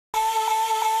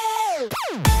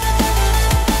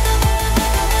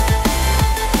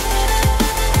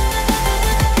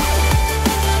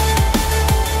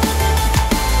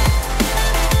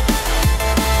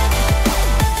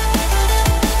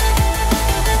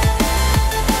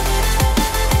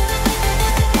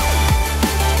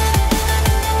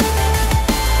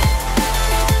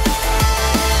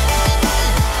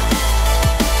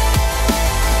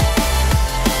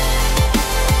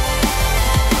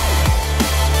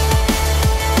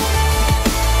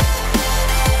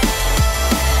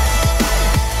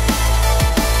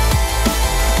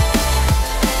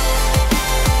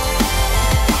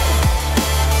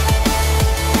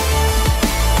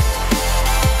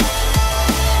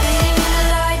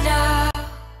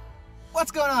What's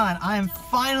going on? I am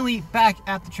finally back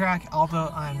at the track, although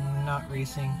I'm not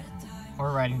racing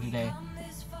or riding today.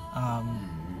 I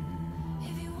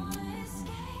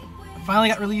finally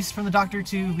got released from the doctor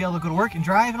to be able to go to work and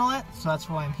drive and all that, so that's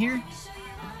why I'm here.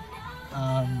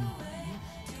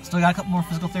 Still got a couple more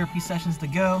physical therapy sessions to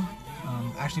go.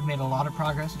 Actually made a lot of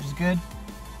progress, which is good.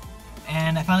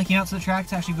 And I finally came out to the track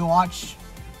to actually go watch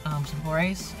some people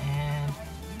race and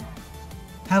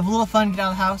have a little fun, get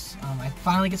out of the house. I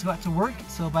finally get to go back to work,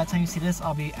 so by the time you see this,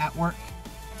 I'll be at work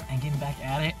and getting back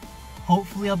at it.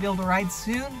 Hopefully I'll be able to ride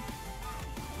soon.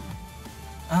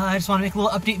 I just want to make a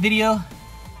little update video,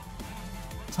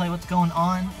 tell you what's going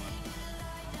on.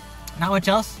 Not much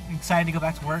else. I'm excited to go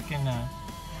back to work and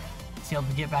be able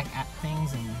to get back at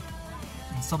things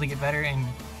and slowly get better and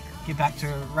get back to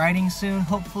riding soon,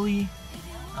 hopefully.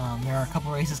 There are a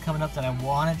couple races coming up that I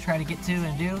want to try to get to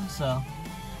and do, so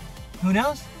who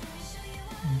knows?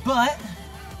 But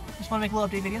just want to make a little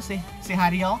update video, say hi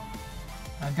to y'all.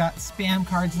 I've got spam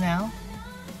cards now,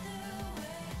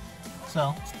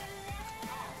 so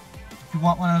if you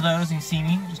want one of those and you see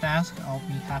me, just ask. I'll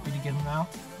be happy to give them out.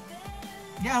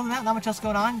 Yeah, other than that, not much else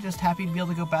going on. Just happy to be able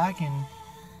to go back and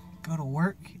go to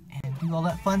work and do all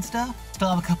that fun stuff. Still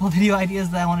have a couple of video ideas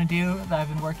that I want to do that I've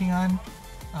been working on.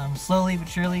 Slowly but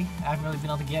surely. I haven't really been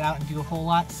able to get out and do a whole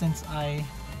lot since I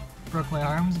broke my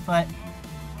arms, but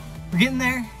we're getting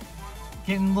there.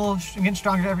 I'm getting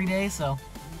stronger every day, so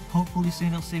hopefully soon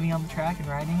it'll see me on the track and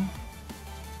riding.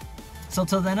 So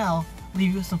till then, I'll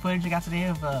leave you with some footage I got today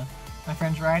of my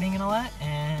friends riding and all that,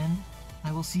 and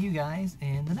I will see you guys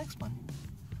in the next one.